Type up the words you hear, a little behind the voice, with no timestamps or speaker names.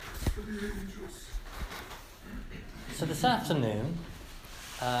the angels. So this afternoon,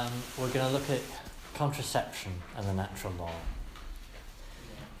 we're going to look at contraception and the natural law.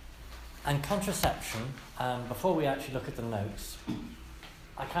 And contraception, before we actually look at the notes,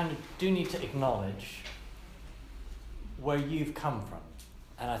 I kind of do need to acknowledge where you've come from.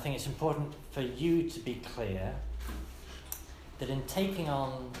 And I think it's important for you to be clear that in taking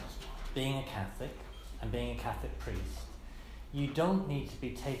on being a Catholic and being a Catholic priest, you don't need to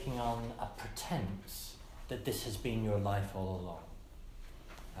be taking on a pretense that this has been your life all along.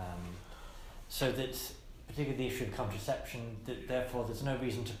 So that, particularly the issue of contraception, that therefore there's no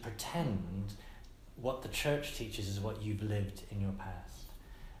reason to pretend what the Church teaches is what you've lived in your past.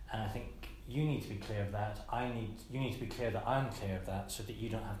 And I think you need to be clear of that. You need to be clear that I'm clear of that, so that you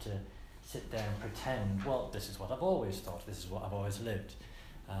don't have to sit there and pretend, well, this is what I've always thought, this is what I've always lived.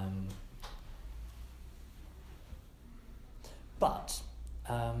 But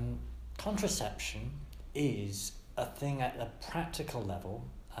contraception is a thing at a practical level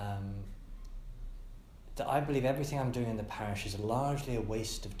that I believe everything I'm doing in the parish is largely a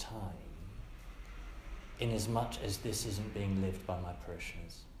waste of time, in as much as this isn't being lived by my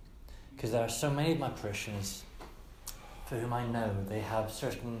parishioners. Because there are so many of my parishioners for whom I know they have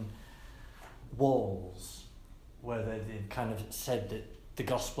certain walls where they've kind of said that the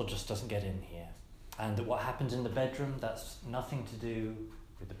gospel just doesn't get in here, and that what happens in the bedroom, that's nothing to do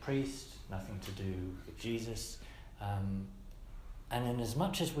with the priest, nothing to do with Jesus. And in as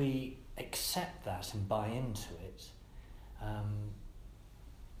much as we accept that and buy into it,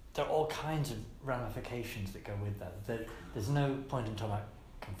 there are all kinds of ramifications that go with that. There's no point in talking about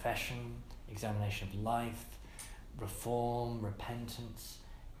confession, examination of life, reform, repentance,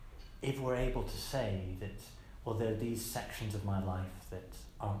 if we're able to say that, well, there are these sections of my life that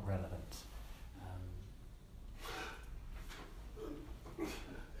aren't relevant.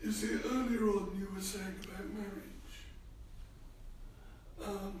 You see, earlier on you were saying about marriage.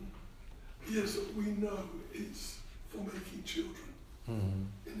 Yes, we know it's for making children, in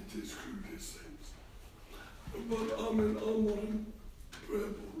its crudest sense. But our modern prayer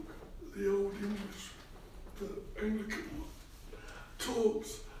book, the Old English, the Anglican one,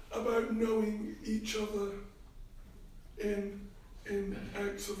 talks about knowing each other in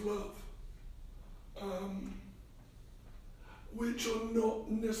acts of love, which are not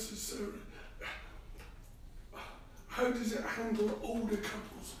necessary. How does it handle older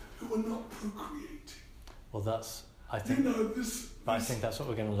couples who are not procreating? Well, that's, I think, I think that's what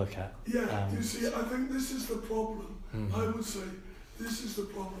we're going to look at. Yeah, you see, I think this is the problem. I would say this is the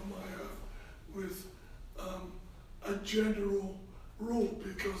problem I have with a general rule,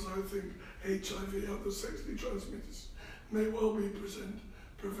 because I think HIV, other sexually transmitted, may well be prevented,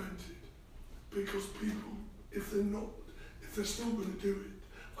 because people, if they're still going to do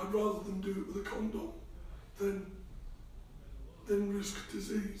it, I'd rather them do it with a condom than risk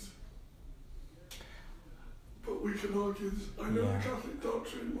disease. But we can argue this. I know the Catholic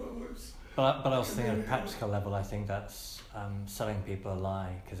doctrine well. But I also think at a practical level, I think that's selling people a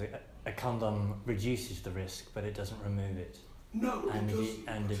lie, because a condom reduces the risk, but it doesn't remove it. No,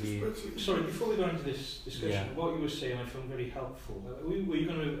 and if you sorry, before we go into this discussion, what you were saying I found very helpful. Were you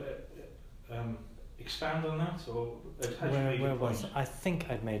going to expand on that, or had you made your point? I think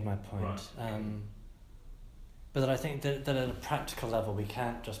I'd made my point. Right. But I think that at a practical level, we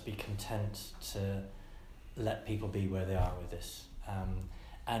can't just be content to let people be where they are with this.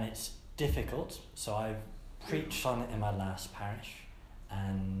 And it's difficult, so I've preached on it in my last parish,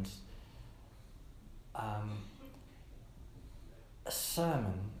 and a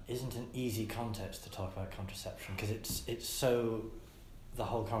sermon isn't an easy context to talk about contraception, because it's so the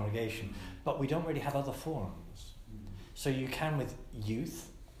whole congregation, but we don't really have other forums. So you can with youth,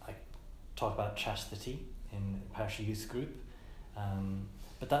 I talk about chastity in parish youth group,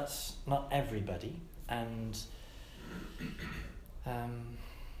 but that's not everybody, and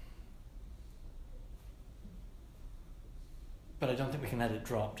but I don't think we can let it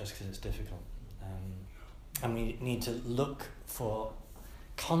drop just because it's difficult. And we need to look for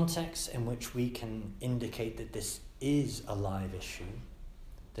contexts in which we can indicate that this is a live issue,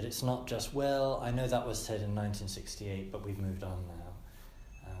 that it's not just, well, I know that was said in 1968, but we've moved on now.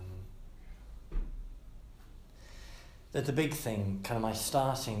 That the big thing, kind of my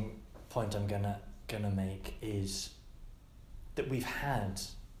starting point I'm gonna make, is that we've had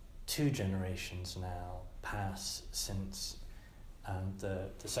 2 generations now pass since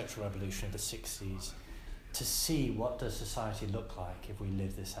the sexual revolution of the 60s to see what does society look like if we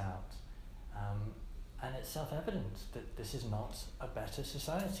live this out. And it's self-evident that this is not a better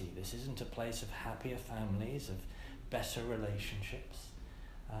society. This isn't a place of happier families, of better relationships.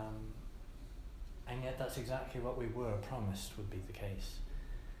 that's exactly what we were promised would be the case.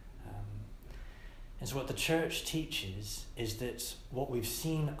 And so what the church teaches is that what we've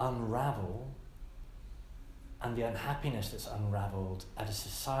seen unravel and the unhappiness that's unravelled at a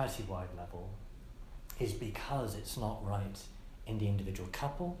society-wide level is because it's not right in the individual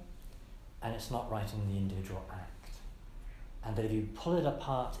couple and it's not right in the individual act. And that if you pull it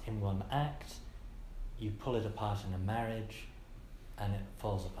apart in one act, you pull it apart in a marriage and it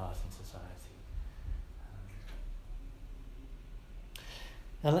falls apart in society.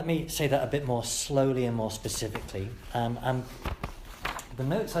 Now let me say that a bit more slowly and more specifically. The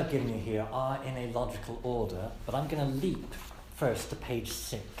notes I've given you here are in a logical order, but I'm going to leap first to page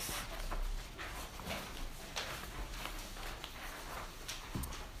 6.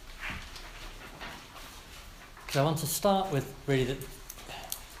 Because I want to start with really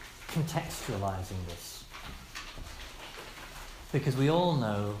contextualising this. Because we all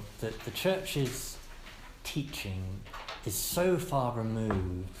know that the church's teaching is so far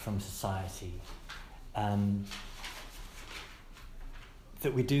removed from society that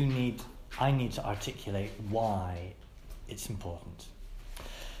I need to articulate why it's important.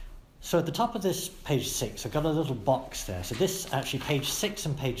 So at the top of this page 6, I've got a little box there. So this, actually, page 6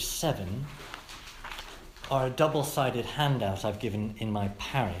 and page 7 are a double-sided handout I've given in my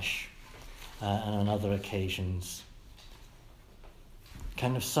parish and on other occasions,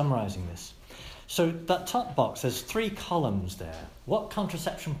 kind of summarising this. So that top box, there's 3 columns there. What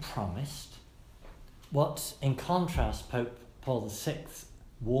contraception promised, what, in contrast, Pope Paul VI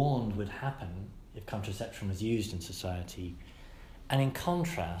warned would happen if contraception was used in society, and in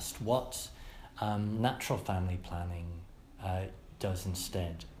contrast, what natural family planning does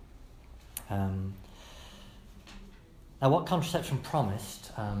instead. Now, what contraception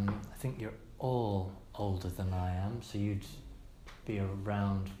promised, I think you're all older than I am, so you'd be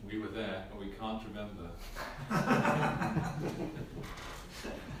around. We were there, but we can't remember. I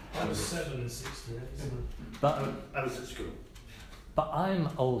was 7 and 16. But I was at school. But I'm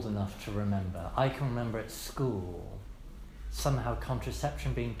old enough to remember. I can remember at school somehow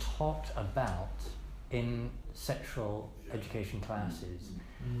contraception being talked about in sexual education classes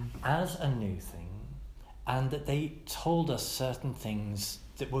as a new thing, and that they told us certain things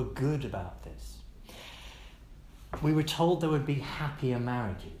that were good about this. We were told there would be happier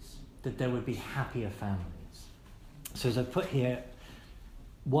marriages, that there would be happier families. So as I've put here,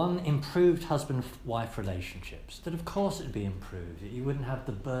 1, improved husband-wife relationships. That of course it would be improved, that you wouldn't have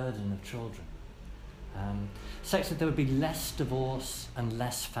the burden of children. Second, that there would be less divorce and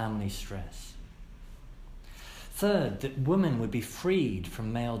less family stress. Third, that women would be freed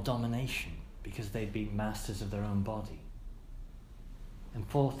from male domination because they'd be masters of their own body. And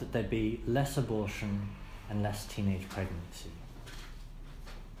fourth, that there'd be less abortion and less teenage pregnancy.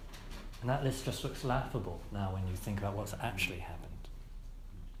 And that list just looks laughable now when you think about what's actually happened.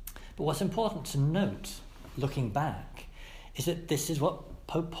 But what's important to note, looking back, is that this is what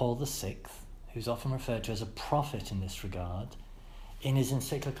Pope Paul VI, who's often referred to as a prophet in this regard, in his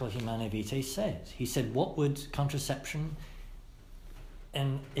encyclical Humanae Vitae said. He said, what would contraception,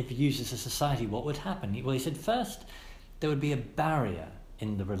 and if used as a society, what would happen? Well, he said, first, there would be a barrier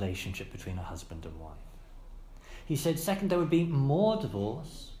in the relationship between a husband and wife. He said, second, there would be more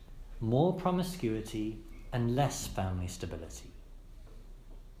divorce, more promiscuity, and less family stability.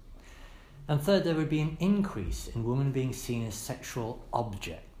 And third, there would be an increase in women being seen as sexual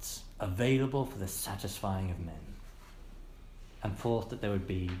objects, available for the satisfying of men. And fourth, that there would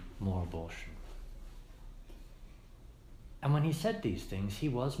be more abortion. And when he said these things, he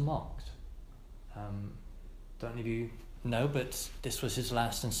was mocked. Don't any of you know, but this was his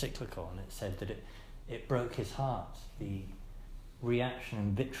last encyclical, and it said that it broke his heart, the reaction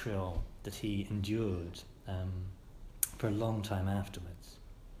and vitriol that he endured for a long time afterwards.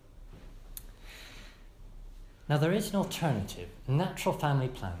 Now, there is an alternative, natural family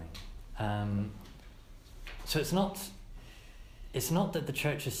planning. So it's not that the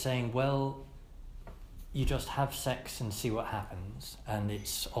church is saying, well, you just have sex and see what happens, and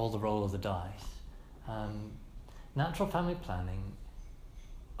it's all the roll of the dice. Natural family planning,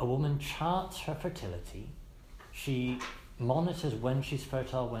 a woman charts her fertility, she monitors when she's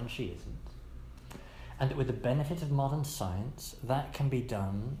fertile, when she isn't, and that with the benefit of modern science, that can be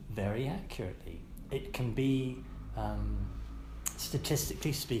done very accurately. It can be,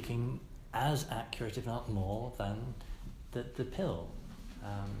 statistically speaking, as accurate, if not more, than the pill.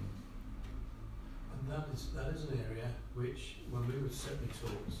 And that is an area which, when we were certainly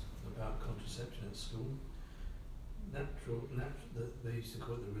taught about contraception at school, they used to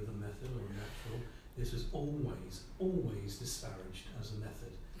call it the rhythm method or natural. This was always disparaged as a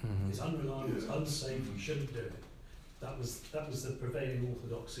method. It's unreliable, it's unsafe, you shouldn't do it. That was the prevailing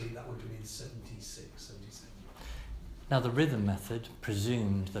orthodoxy. That would have been in 76, 77. Now, the rhythm method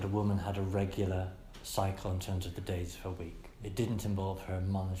presumed that a woman had a regular cycle in terms of the days of her week. It didn't involve her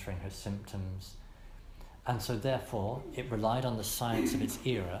monitoring her symptoms. And so, therefore, it relied on the science of its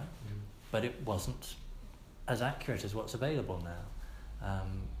era, but it wasn't as accurate as what's available now.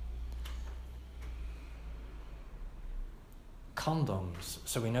 Condoms.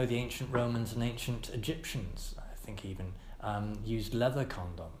 So we know the ancient Romans and ancient Egyptians, I think even, used leather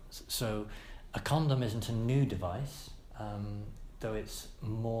condoms. So a condom isn't a new device, though it's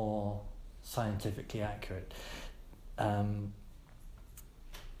more scientifically accurate. That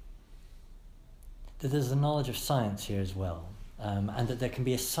there's a knowledge of science here as well, and that there can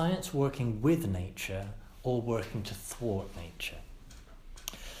be a science working with nature or working to thwart nature.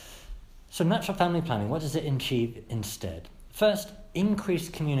 So natural family planning, what does it achieve instead? First,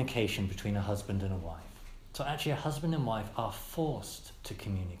 increased communication between a husband and a wife. So actually a husband and wife are forced to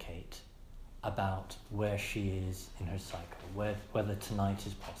communicate about where she is in her cycle, whether tonight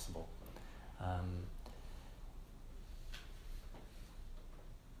is possible.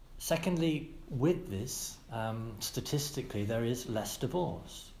 Secondly, with this, statistically, there is less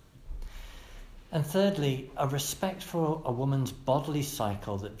divorce. And thirdly, a respect for a woman's bodily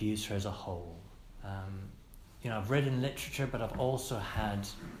cycle that views her as a whole. I've read in literature, but I've also had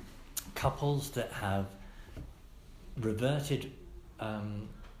couples that have reverted,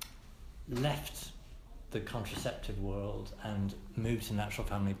 left the contraceptive world and moved to natural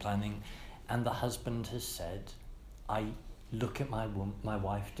family planning, and the husband has said, I look at my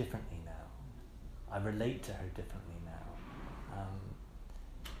wife differently now. I relate to her differently now,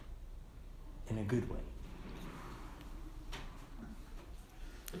 in a good way.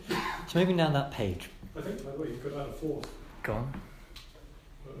 So moving down that page. I think, by the way, you could add a fourth Go on.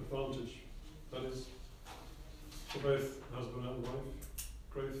 advantage. That is, for both husband and wife,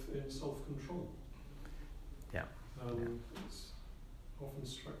 growth in self-control. Yeah. It's often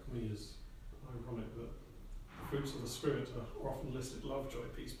struck me as ironic that the fruits of the Spirit are often listed: love, joy,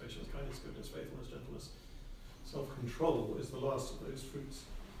 peace, patience, kindness, goodness, faithfulness, gentleness. Self-control is the last of those fruits.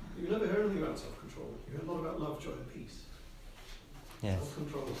 You never hear anything about self-control. You hear a lot about love, joy, and peace. Yes.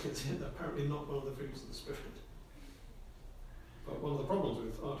 Self-control is apparently not one of the fruits of the Spirit. But one of the problems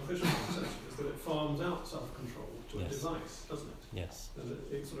with artificial contraception is that it farms out self-control to a device, doesn't it? Yes. And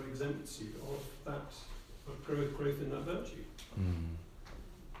it sort of exempts you of that, of growth in that virtue.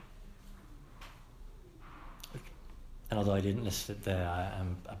 And although I didn't list it there, I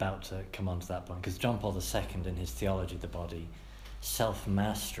am about to come on to that point, because John Paul II, in his Theology of the Body,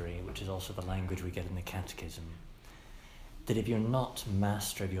 self-mastery, which is also the language we get in the Catechism, that if you're not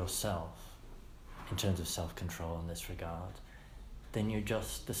master of yourself in terms of self-control in this regard, then you're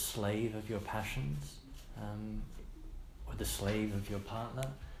just the slave of your passions, or the slave of your partner,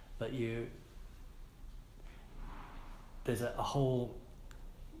 but there's a whole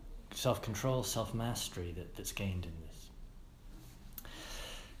self-control, self-mastery that's gained in this.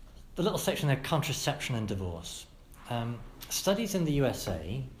 The little section there, contraception and divorce. Studies in the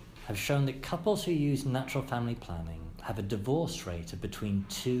USA have shown that couples who use natural family planning have a divorce rate of between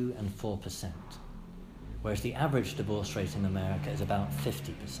 2 and 4%, whereas the average divorce rate in America is about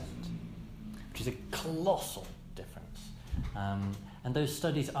 50%, which is a colossal difference. And those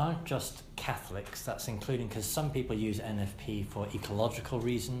studies aren't just Catholics, that's including, because some people use NFP for ecological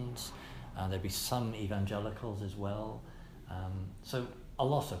reasons, there'd be some evangelicals as well, so a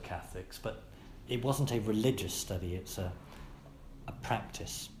lot of Catholics, but it wasn't a religious study, it's a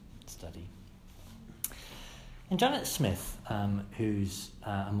practice study. And Janet Smith, who's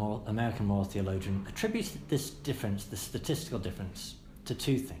American moral theologian, attributes this difference, the statistical difference, to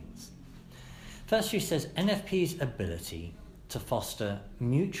two things. First, she says NFP's ability to foster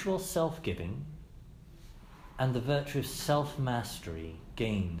mutual self-giving and the virtue of self-mastery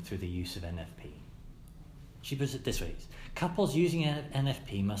gained through the use of NFP. She puts it this way: couples using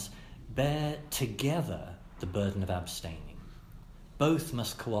NFP must bear together the burden of abstaining. Both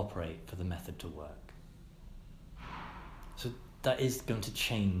must cooperate for the method to work. So that is going to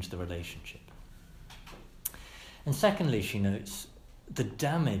change the relationship. And secondly, she notes the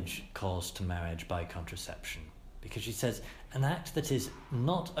damage caused to marriage by contraception, because she says an act that is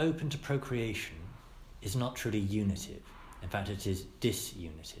not open to procreation is not truly unitive. In fact, it is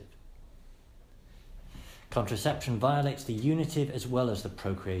disunitive. Contraception violates the unitive as well as the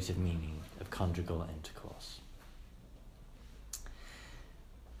procreative meaning of conjugal intercourse.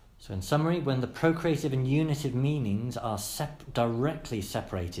 So in summary, when the procreative and unitive meanings are directly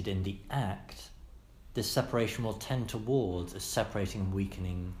separated in the act, this separation will tend towards a separating and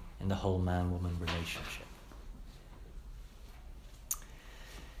weakening in the whole man-woman relationship.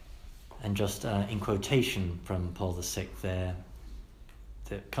 And just in quotation from Paul VI there,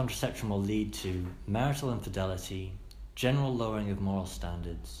 that contraception will lead to marital infidelity, general lowering of moral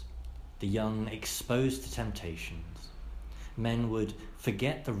standards, the young exposed to temptations. Men would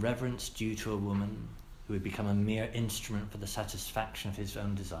forget the reverence due to a woman who would become a mere instrument for the satisfaction of his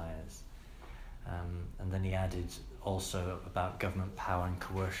own desires. And then he added also about government power and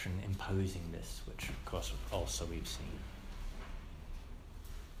coercion imposing this, which of course also we've seen.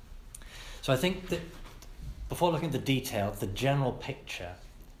 So I think that before looking at the detail, the general picture,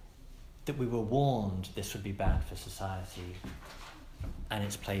 that we were warned this would be bad for society, and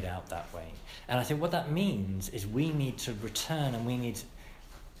it's played out that way. And I think what that means is we need to return, and we need,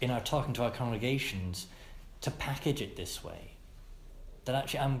 in our talking to our congregations, to package it this way. That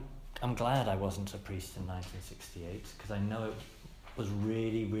actually, I'm glad I wasn't a priest in 1968, because I know it was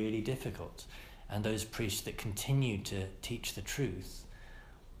really, really difficult. And those priests that continued to teach the truth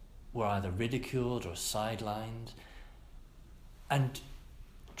were either ridiculed or sidelined and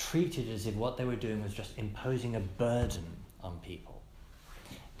treated as if what they were doing was just imposing a burden on people.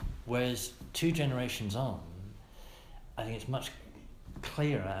 Whereas 2 generations on, I think it's much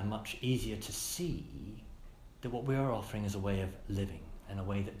clearer and much easier to see that what we are offering is a way of living and a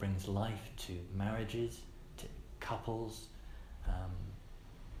way that brings life to marriages, to couples.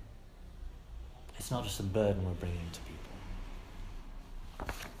 It's not just a burden we're bringing to people.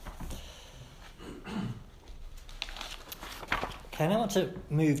 Okay, now I want to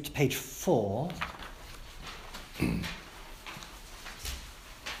move to page 4.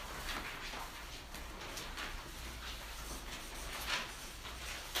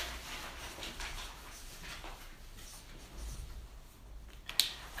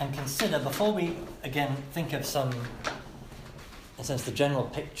 And consider, before we again think of some, in a sense, the general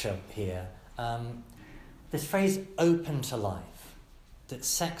picture here, this phrase open to life, that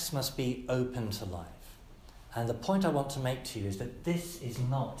sex must be open to life. And the point I want to make to you is that this is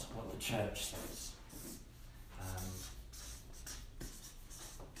not what the church says.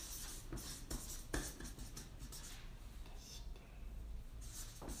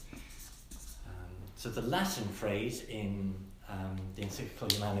 So the Latin phrase in the encyclical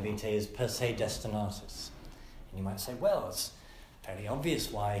Humanae Vitae is per se destinatus. And you might say, well, it's fairly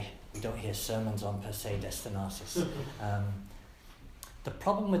obvious why we don't hear sermons on per se destinatus. The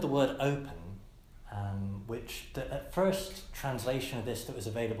problem with the word open, which at first translation of this that was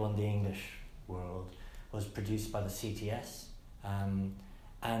available in the English world was produced by the CTS,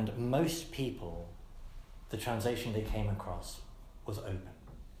 and most people, the translation they came across was open.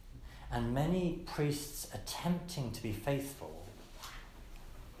 And many priests attempting to be faithful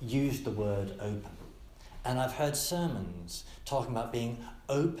used the word open. And I've heard sermons talking about being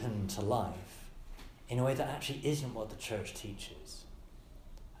open to life in a way that actually isn't what the church teaches.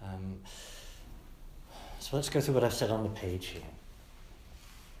 So let's go through what I've said on the page here.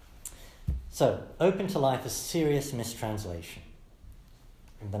 So, open to life is serious mistranslation.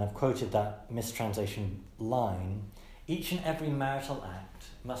 And then I've quoted that mistranslation line, each and every marital act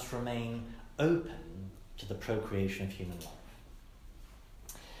must remain open to the procreation of human life.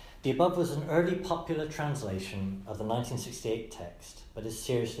 The above was an early popular translation of the 1968 text, but is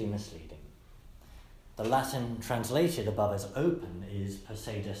seriously misleading. The Latin translated above as open is per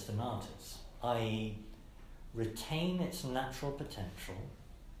se destinatus, i.e. retain its natural potential,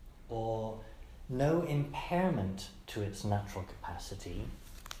 or no impairment to its natural capacity,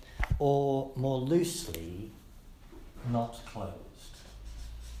 or more loosely, not closed.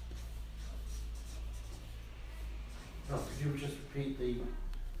 Oh, could you just repeat the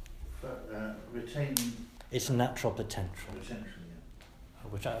retain its natural potential, potential? Yeah.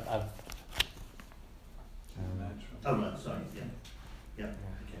 which I've Oh, right, sorry. Yeah.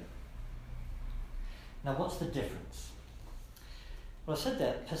 Okay. Now, what's the difference? Well, I said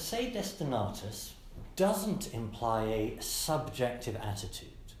that per se destinatus doesn't imply a subjective attitude,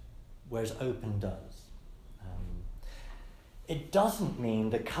 whereas open does. It doesn't mean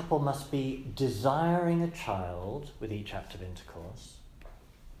the couple must be desiring a child with each act of intercourse.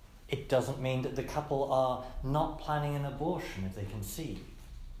 It doesn't mean that the couple are not planning an abortion if they conceive.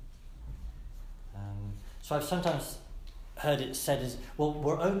 So I've sometimes heard it said as, well,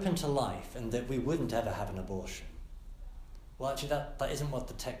 we're open to life and that we wouldn't ever have an abortion. Well, actually, that isn't what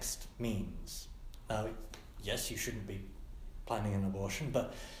the text means. Now, yes, you shouldn't be planning an abortion,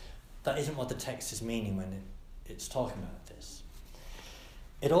 but that isn't what the text is meaning when it's talking about this.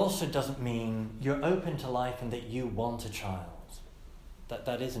 It also doesn't mean you're open to life and that you want a child.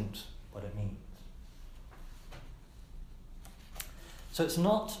 That isn't what it means. So it's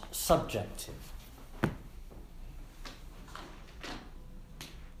not subjective.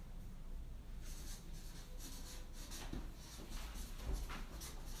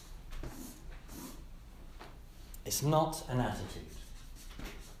 It's not an attitude.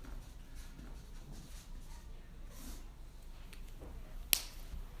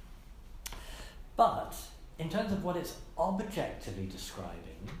 But in terms of what it's objectively describing,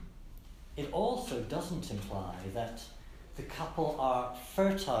 it also doesn't imply that the couple are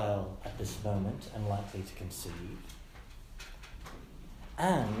fertile at this moment and likely to conceive.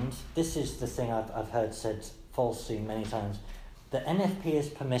 And this is the thing I've heard said falsely many times, that NFP is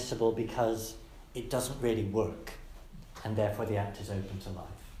permissible because it doesn't really work, and therefore the act is open to life.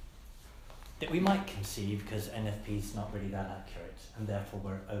 That we might conceive because NFP is not really that accurate, and therefore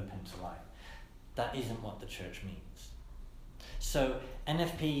we're open to life. That isn't what the church means. So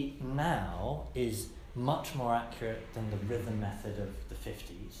NFP now is much more accurate than the rhythm method of the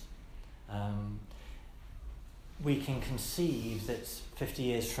 50s. We can conceive that 50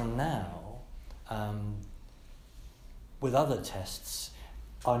 years from now, with other tests,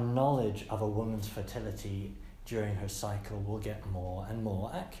 our knowledge of a woman's fertility during her cycle will get more and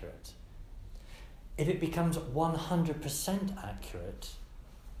more accurate. If it becomes 100% accurate,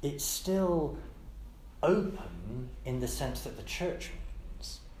 it's still open in the sense that the church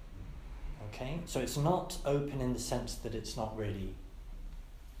means. Okay? So it's not open in the sense that it's not really,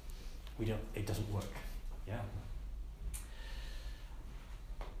 it doesn't work. Yeah.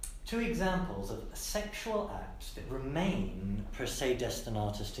 2 examples of sexual acts that remain per se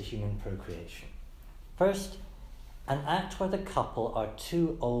destinatus to human procreation. First, an act where the couple are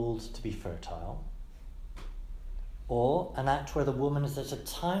too old to be fertile, or an act where the woman is at a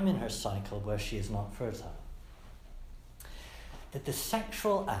time in her cycle where she is not fertile. That the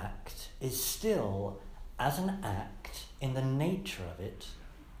sexual act is still, as an act, in the nature of it,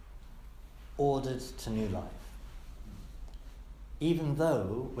 ordered to new life. Even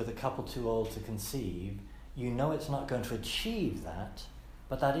though, with a couple too old to conceive, you know it's not going to achieve that,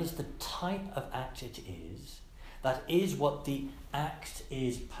 but that is the type of act it is. That is what the act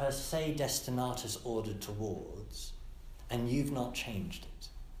is per se destinatus ordered towards, and you've not changed it.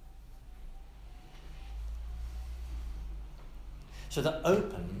 So the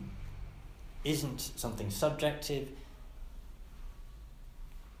open isn't something subjective.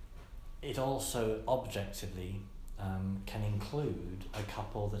 It also objectively can include a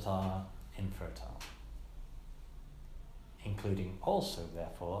couple that are infertile, including also,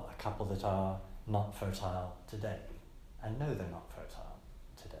 therefore, a couple that are not fertile today, and know they're not fertile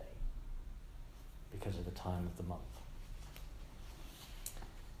today because of the time of the month.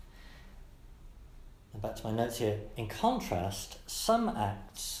 And back to my notes here. In contrast, some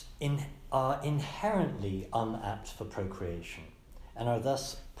acts are inherently unapt for procreation, and are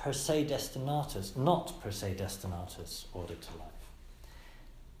thus per se destinatus, not per se destinatus ordered to life.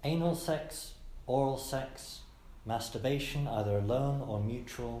 Anal sex, oral sex, masturbation, either alone or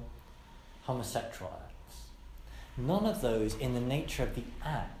mutual, homosexual acts. None of those in the nature of the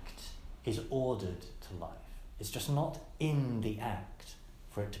act is ordered to life. It's just not in the act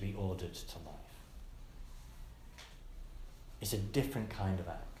for it to be ordered to life. It's a different kind of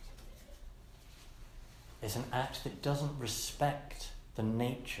act. It's an act that doesn't respect the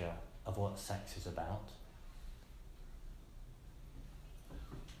nature of what sex is about.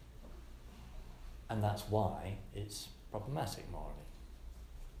 And that's why it's problematic morally.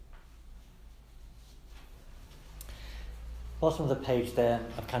 Bottom of the page there,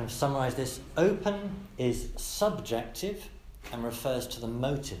 I've kind of summarised this. Open is subjective and refers to the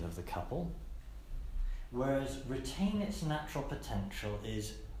motive of the couple, whereas retain its natural potential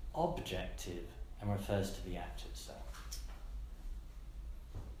is objective and refers to the act itself.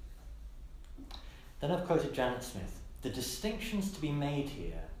 Then I've quoted Janet Smith. The distinctions to be made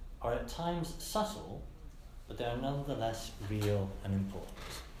here are at times subtle, but they are nonetheless real and important.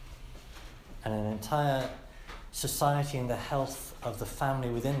 And an entire society and the health of the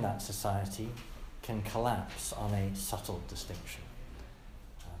family within that society can collapse on a subtle distinction.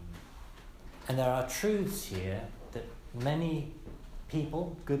 And there are truths here that many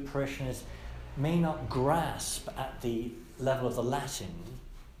people, good parishioners, may not grasp at the level of the Latin,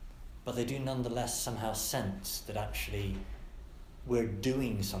 but they do nonetheless somehow sense that actually we're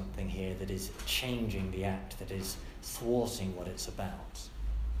doing something here that is changing the act, that is thwarting what it's about,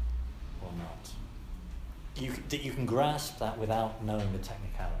 or not. That you can grasp that without knowing the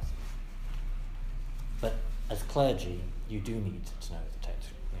technicality. But as clergy, you do need to know the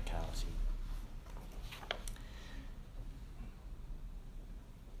technicality.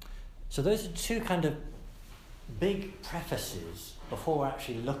 So those are 2 kind of big prefaces before we're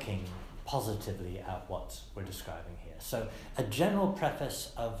actually looking positively at what we're describing here. So a general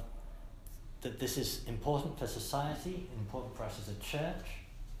preface of that this is important for society, important for us as a church,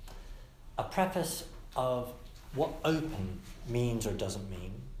 a preface of what open means or doesn't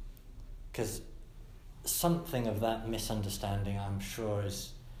mean, because something of that misunderstanding, I'm sure,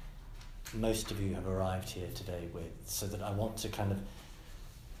 is most of you have arrived here today with, so that I want to kind of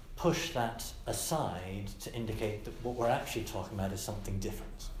push that aside to indicate that what we're actually talking about is something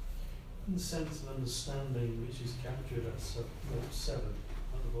different. In the sense of understanding which is captured at note 7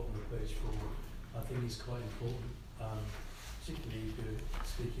 at the bottom of page 4, I think is quite important, particularly if you're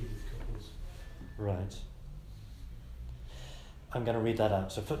speaking with couples. Right. I'm going to read that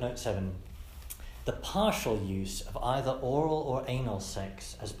out. So footnote 7. The partial use of either oral or anal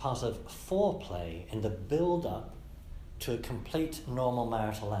sex as part of foreplay in the build-up to a complete normal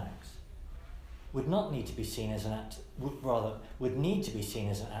marital act would not need to be seen as an act, would need to be seen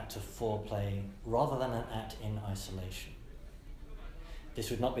as an act of foreplay rather than an act in isolation.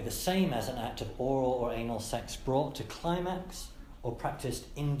 This would not be the same as an act of oral or anal sex brought to climax or practiced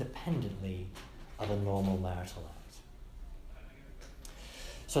independently of a normal marital act.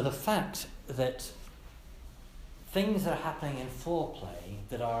 So the fact that things that are happening in foreplay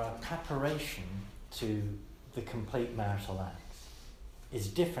that are a preparation to the complete marital act is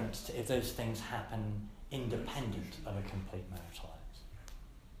different to if those things happen independent of a complete marital act.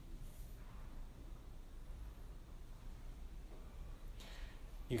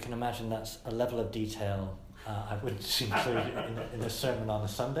 You can imagine that's a level of detail I wouldn't include in a sermon on a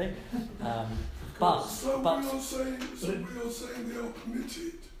Sunday. So we are saying they are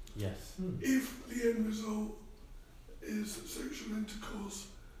permitted Yes. if the end result is sexual intercourse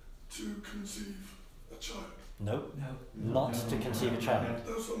to conceive a child. No, not to conceive a child.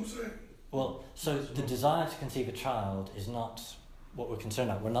 That's what I'm saying. Well, so the desire to conceive a child is not what we're concerned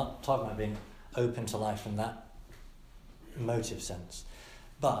about. We're not talking about being open to life in that motive sense.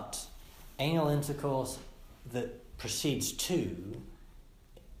 But anal intercourse that proceeds to,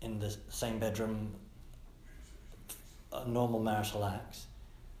 in the same bedroom, a normal marital act,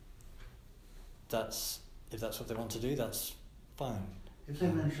 if that's what they want to do, that's fine. If they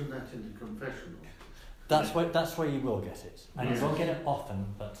mention that in the confessional. That's where you will get it. And you won't get it often,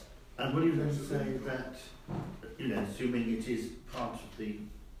 but... And will you then say that, assuming it is part of the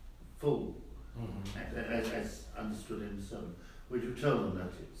full, as understood in the sermon, would you tell them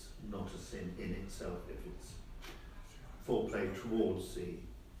that it's not a sin in itself if it's foreplay towards the...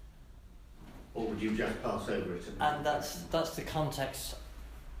 Or would you just pass over it? And that's the context.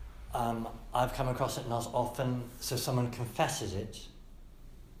 I've come across it not often. So someone confesses it,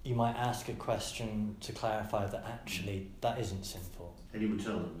 you might ask a question to clarify that actually that isn't sinful. And you would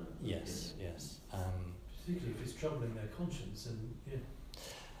tell them that? Yes. Particularly if it's troubling their conscience and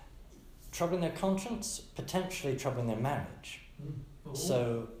Troubling their conscience, potentially troubling their marriage.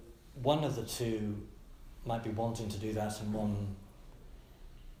 So one of the two might be wanting to do that and one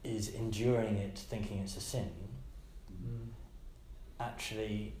is enduring it thinking it's a sin.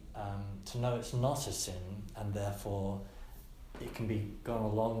 Actually, to know it's not a sin and therefore it can be gone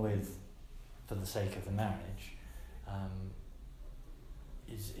along with for the sake of the marriage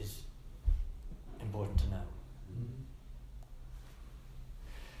is important to know.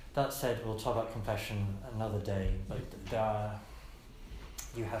 That said, we'll talk about confession another day, but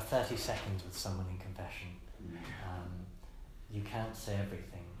you have 30 seconds with someone in confession. You can't say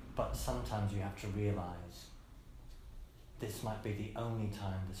everything, but sometimes you have to realise this might be the only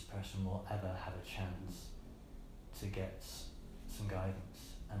time this person will ever have a chance to get some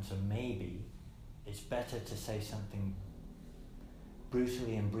guidance. And so maybe it's better to say something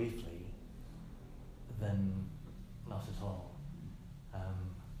brutally and briefly than not at all.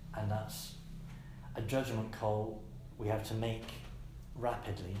 And that's a judgment call we have to make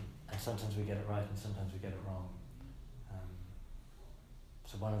rapidly, and sometimes we get it right and sometimes we get it wrong.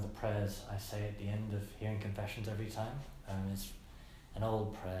 So one of the prayers I say at the end of hearing confessions every time is an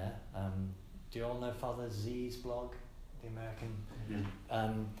old prayer. Do you all know Father Z's blog, the American?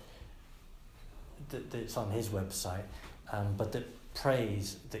 It's on his website, but that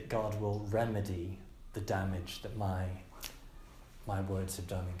prays that God will remedy the damage that my words have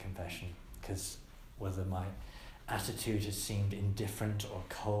done in confession, because whether my attitude has seemed indifferent or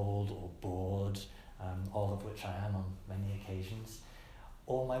cold or bored, all of which I am on many occasions,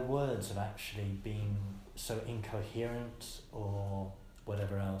 or my words have actually been so incoherent or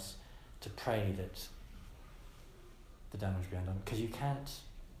whatever else, to pray that the damage be undone, because you can't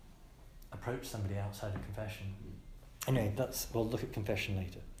approach somebody outside of confession. Anyway, we'll look at confession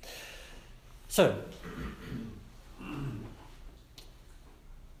later. So,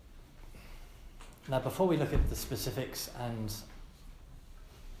 Now, before we look at the specifics and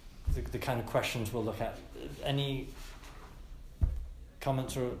the kind of questions we'll look at, any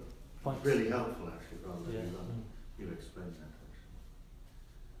comments or points? Really helpful, actually, rather than Yeah. you explain that.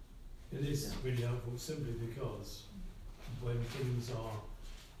 It is Yeah. really helpful simply because when things are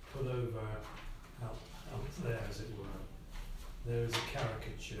put over out there, as it were, there is a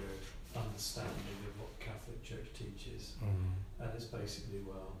caricature understanding of what Catholic Church teaches, and it's basically,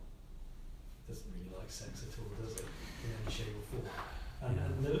 well, doesn't really like sex at all, does it, in any shape or form? And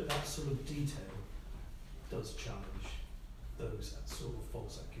that sort of detail does challenge those sort of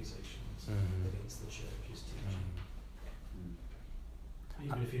false accusations against the Church's teaching.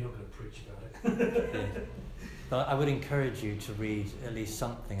 Even if you're not going to preach about it. But I would encourage you to read at least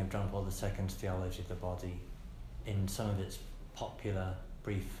something of John Paul II's Theology of the Body in some of its popular,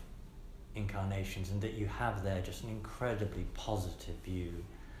 brief incarnations, and that you have there just an incredibly positive view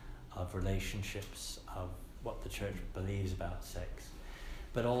of relationships, of what the Church believes about sex,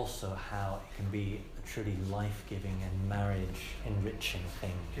 but also how it can be a truly life-giving and marriage-enriching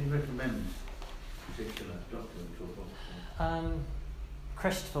thing. Can you recommend a particular document or book?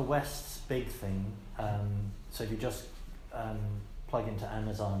 Christopher West's big thing, so if you just plug into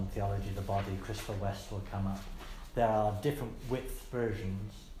Amazon Theology of the Body, Christopher West will come up. There are different width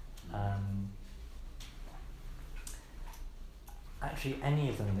versions. Actually, any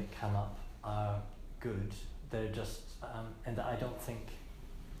of them that come up are good. They're just, and I don't think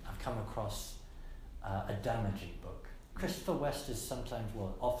I've come across a damaging book. Christopher West is sometimes,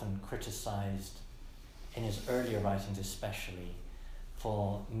 often criticised in his earlier writings especially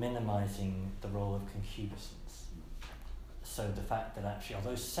for minimizing the role of concupiscence. So the fact that actually,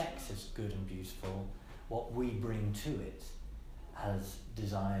 although sex is good and beautiful, what we bring to it as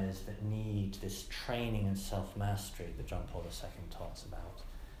desires that need this training and self-mastery that John Paul II talks about.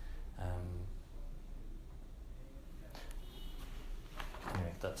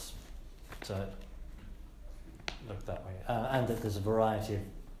 Anyway, that's so look that way. And that there's a variety of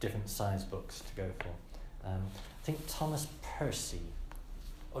different size books to go for. I think Thomas Percy,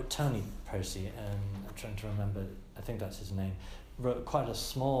 or Tony Percy, I'm trying to remember, I think that's his name, wrote quite a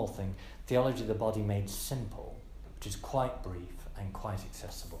small thing, Theology of the Body Made Simple, which is quite brief and quite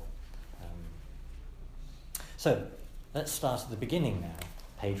accessible. So, let's start at the beginning now,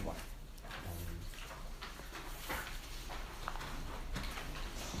 page 1.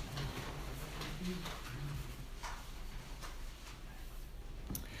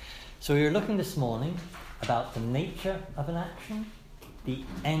 So we were looking this morning about the nature of an action, the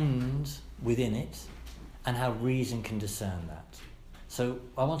end within it, and how reason can discern that. So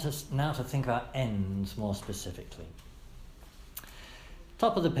I want us now to think about ends more specifically.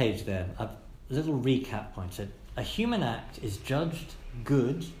 Top of the page there, a little recap point said, a human act is judged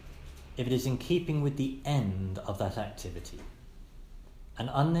good if it is in keeping with the end of that activity. An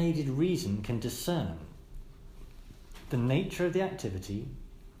unaided reason can discern the nature of the activity,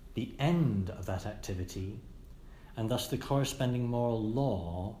 the end of that activity, and thus the corresponding moral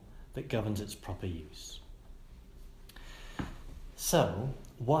law that governs its proper use. So,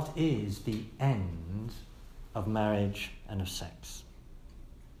 what is the end of marriage and of sex?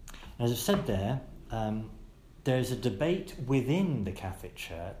 As I've said there is a debate within the Catholic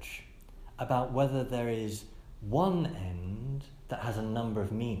Church about whether there is one end that has a number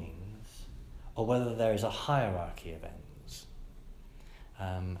of meanings, or whether there is a hierarchy of ends.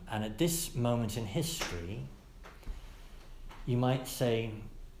 And at this moment in history, you might say,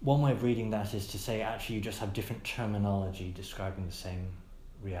 one way of reading that is to say actually you just have different terminology describing the same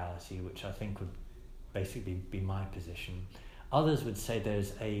reality, which I think would basically be my position. Others would say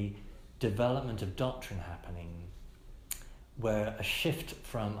there's a development of doctrine happening where a shift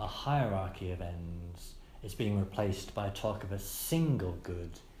from a hierarchy of ends is being replaced by talk of a single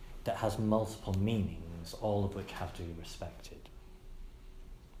good that has multiple meanings, all of which have to be respected.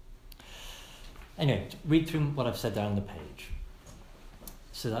 Anyway, read through what I've said there on the page.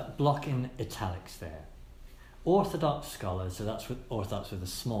 So that block in italics there. Orthodox scholars, so that's with Orthodox with a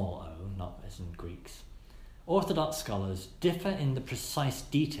small o, not as in Greeks. Orthodox scholars differ in the precise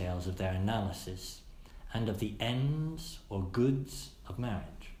details of their analysis and of the ends or goods of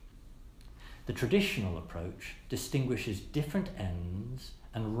marriage. The traditional approach distinguishes different ends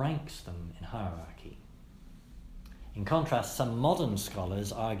and ranks them in hierarchy. In contrast, some modern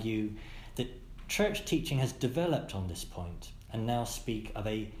scholars argue that church teaching has developed on this point and now speak of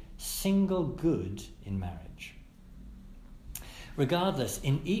a single good in marriage. Regardless,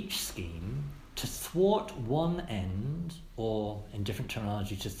 in each scheme, to thwart one end, or in different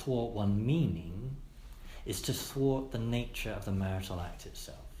terminology, to thwart one meaning, is to thwart the nature of the marital act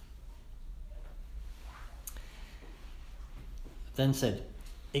itself. then said,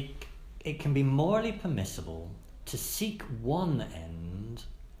 it can be morally permissible to seek one end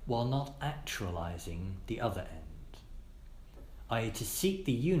while not actualizing the other end, i.e. to seek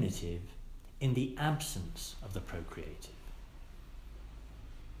the unitive in the absence of the procreative.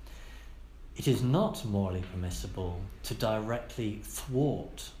 It is not morally permissible to directly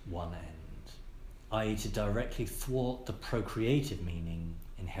thwart one end, i.e. to directly thwart the procreative meaning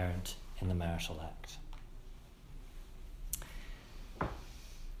inherent in the marital act.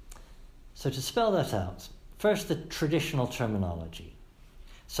 So to spell that out, first the traditional terminology.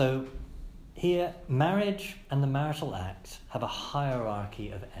 So here, marriage and the marital act have a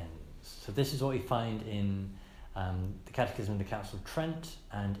hierarchy of ends. So this is what we find in the Catechism of the Council of Trent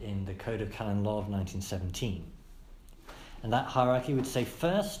and in the Code of Canon Law of 1917. And that hierarchy would say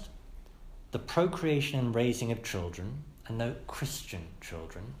first, the procreation and raising of children, and note Christian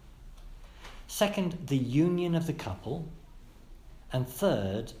children. Second, the union of the couple. And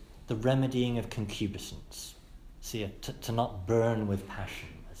third, the remedying of concupiscence. See, to not burn with passion,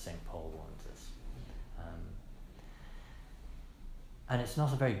 as St. Paul warns us. And it's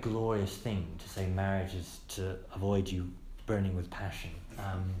not a very glorious thing to say marriage is to avoid you burning with passion.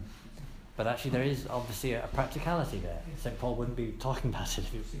 But actually there is obviously a practicality there. St. Paul wouldn't be talking about it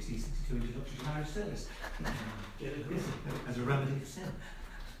if he... 1662 Introduction to Marriage Service. As a remedy for sin.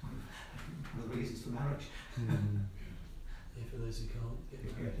 One of the reasons for marriage. Yeah, for those who can't get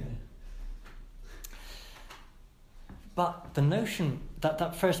married. Yeah. But the notion,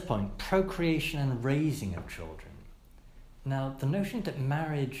 that first point, procreation and raising of children. Now, the notion that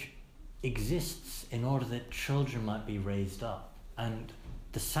marriage exists in order that children might be raised up, and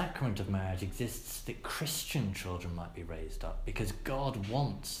the sacrament of marriage exists that Christian children might be raised up, because God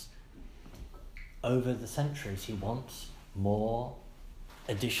wants, over the centuries, he wants more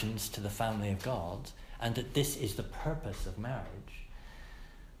additions to the family of God, and that this is the purpose of marriage,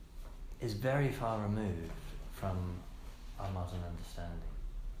 is very far removed from our modern understanding.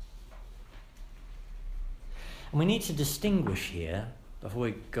 And we need to distinguish here, before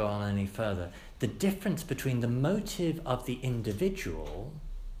we go on any further, the difference between the motive of the individual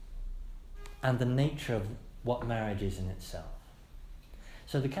and the nature of what marriage is in itself.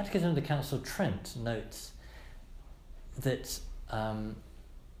 So the Catechism of the Council of Trent notes that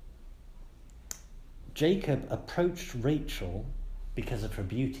Jacob approached Rachel because of her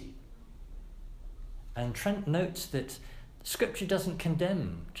beauty. And Trent notes that Scripture doesn't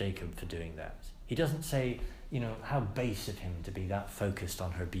condemn Jacob for doing that. He doesn't say, how base of him to be that focused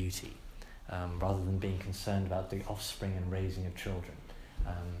on her beauty, rather than being concerned about the offspring and raising of children.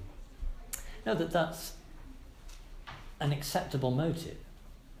 No, that's an acceptable motive.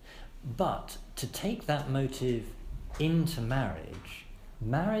 But to take that motive into marriage,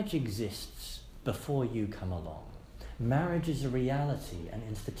 marriage exists before you come along. Marriage is a reality, an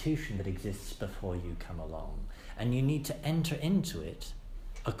institution that exists before you come along. And you need to enter into it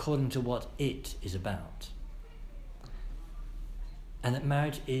according to what it is about. And that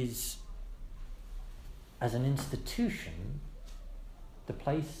marriage is, as an institution, the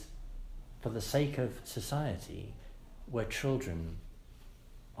place for the sake of society where children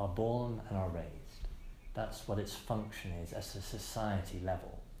are born and are raised. That's what its function is at a society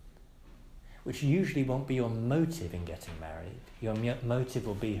level. Which usually won't be your motive in getting married. Your motive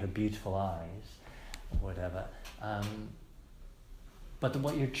will be her beautiful eyes, or whatever. But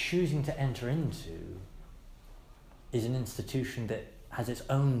what you're choosing to enter into is an institution that has its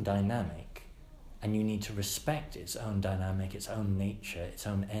own dynamic, and you need to respect its own dynamic, its own nature, its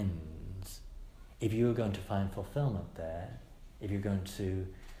own ends, if you're going to find fulfillment there, if your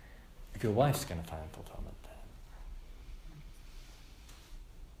wife's going to find fulfillment there.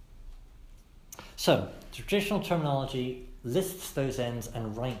 So, traditional terminology lists those ends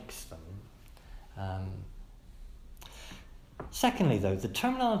and ranks them. Secondly, though, the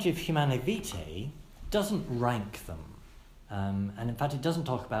terminology of Humanae Vitae doesn't rank them. And in fact, it doesn't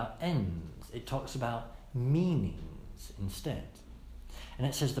talk about ends. It talks about meanings instead. And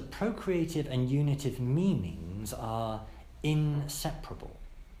it says the procreative and unitive meanings are inseparable,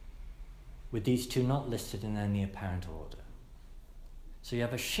 with these two not listed in any apparent order. So you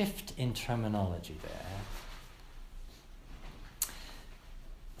have a shift in terminology there.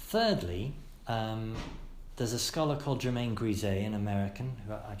 Thirdly, there's a scholar called Germain Grisey, an American,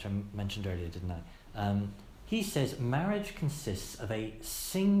 who I mentioned earlier, didn't I? He says marriage consists of a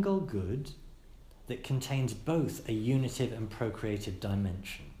single good that contains both a unitive and procreative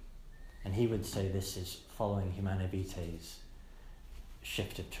dimension. And he would say this is following Humanae Vitae's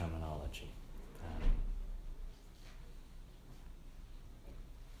shift of terminology.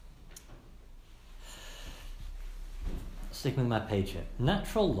 sticking with my page here.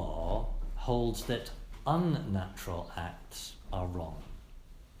 Natural law holds that unnatural acts are wrong.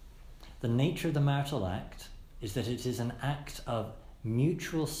 The nature of the marital act is that it is an act of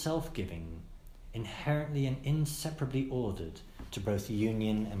mutual self-giving, inherently and inseparably ordered to both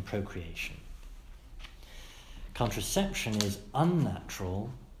union and procreation. Contraception is unnatural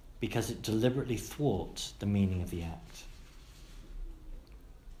because it deliberately thwarts the meaning of the act.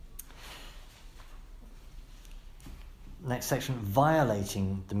 Next section,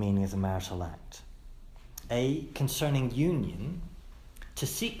 violating the meaning of the marital act. A, concerning union, to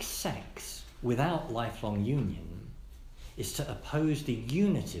seek sex without lifelong union is to oppose the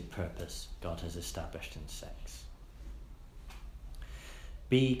unitive purpose God has established in sex.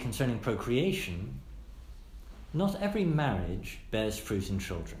 B, concerning procreation, not every marriage bears fruit in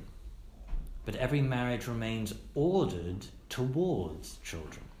children, but every marriage remains ordered towards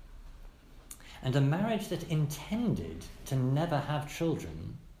children. And a marriage that intended to never have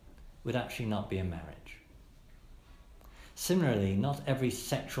children would actually not be a marriage. Similarly, not every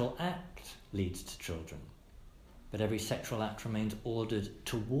sexual act leads to children, but every sexual act remains ordered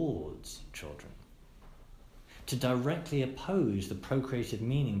towards children. To directly oppose the procreative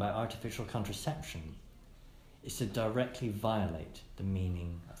meaning by artificial contraception is to directly violate the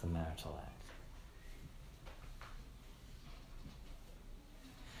meaning of the marital act.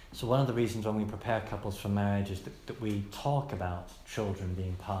 So one of the reasons when we prepare couples for marriage is that we talk about children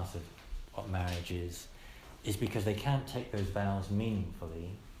being part of what marriage is because they can't take those vows meaningfully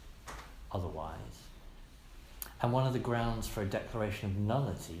otherwise. And one of the grounds for a declaration of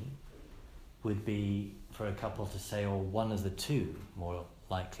nullity would be for a couple to say, or one of the two more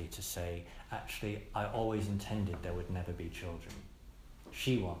likely to say, actually, I always intended there would never be children.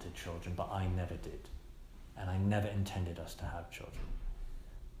 She wanted children, but I never did. And I never intended us to have children.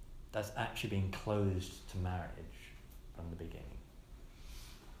 That's actually being closed to marriage from the beginning.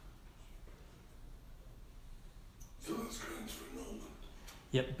 So that's grounds for annulment.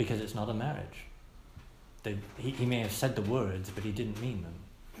 Yep, because it's not a marriage. He may have said the words, but he didn't mean them.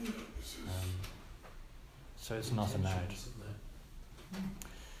 Yeah, this is So it's not a marriage. Isn't there?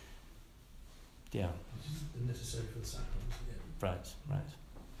 Yeah, It's necessary for the sacrament. Yeah. right.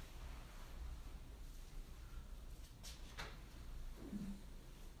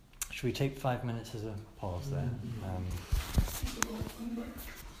 Should we take 5 minutes as a pause there? it's about unmarried.